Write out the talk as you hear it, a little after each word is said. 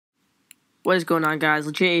What is going on, guys?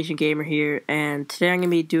 Legit Asian Gamer here, and today I'm going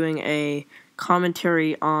to be doing a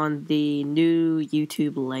commentary on the new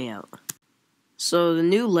YouTube layout. So the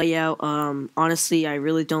new layout, honestly, I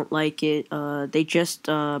really don't like it. They just,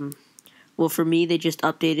 well, for me, they just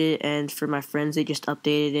updated it, and for my friends, they just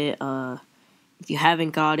updated it. If you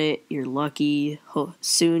haven't got it, you're lucky.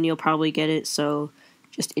 Soon you'll probably get it, so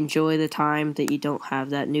just enjoy the time that you don't have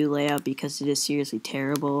that new layout because it is seriously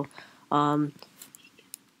terrible.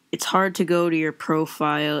 It's hard to go to your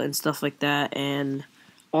profile and stuff like that, and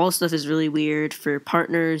all stuff is really weird. For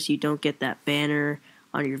partners, you don't get that banner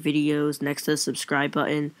on your videos next to the subscribe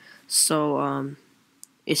button. So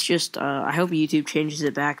it's just I hope YouTube changes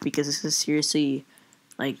it back because this is seriously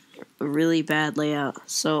like a really bad layout.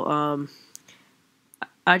 So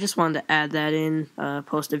I just wanted to add that in,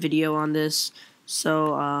 post a video on this.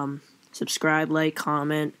 So subscribe, like,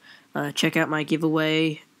 comment, check out my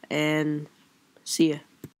giveaway, and see ya.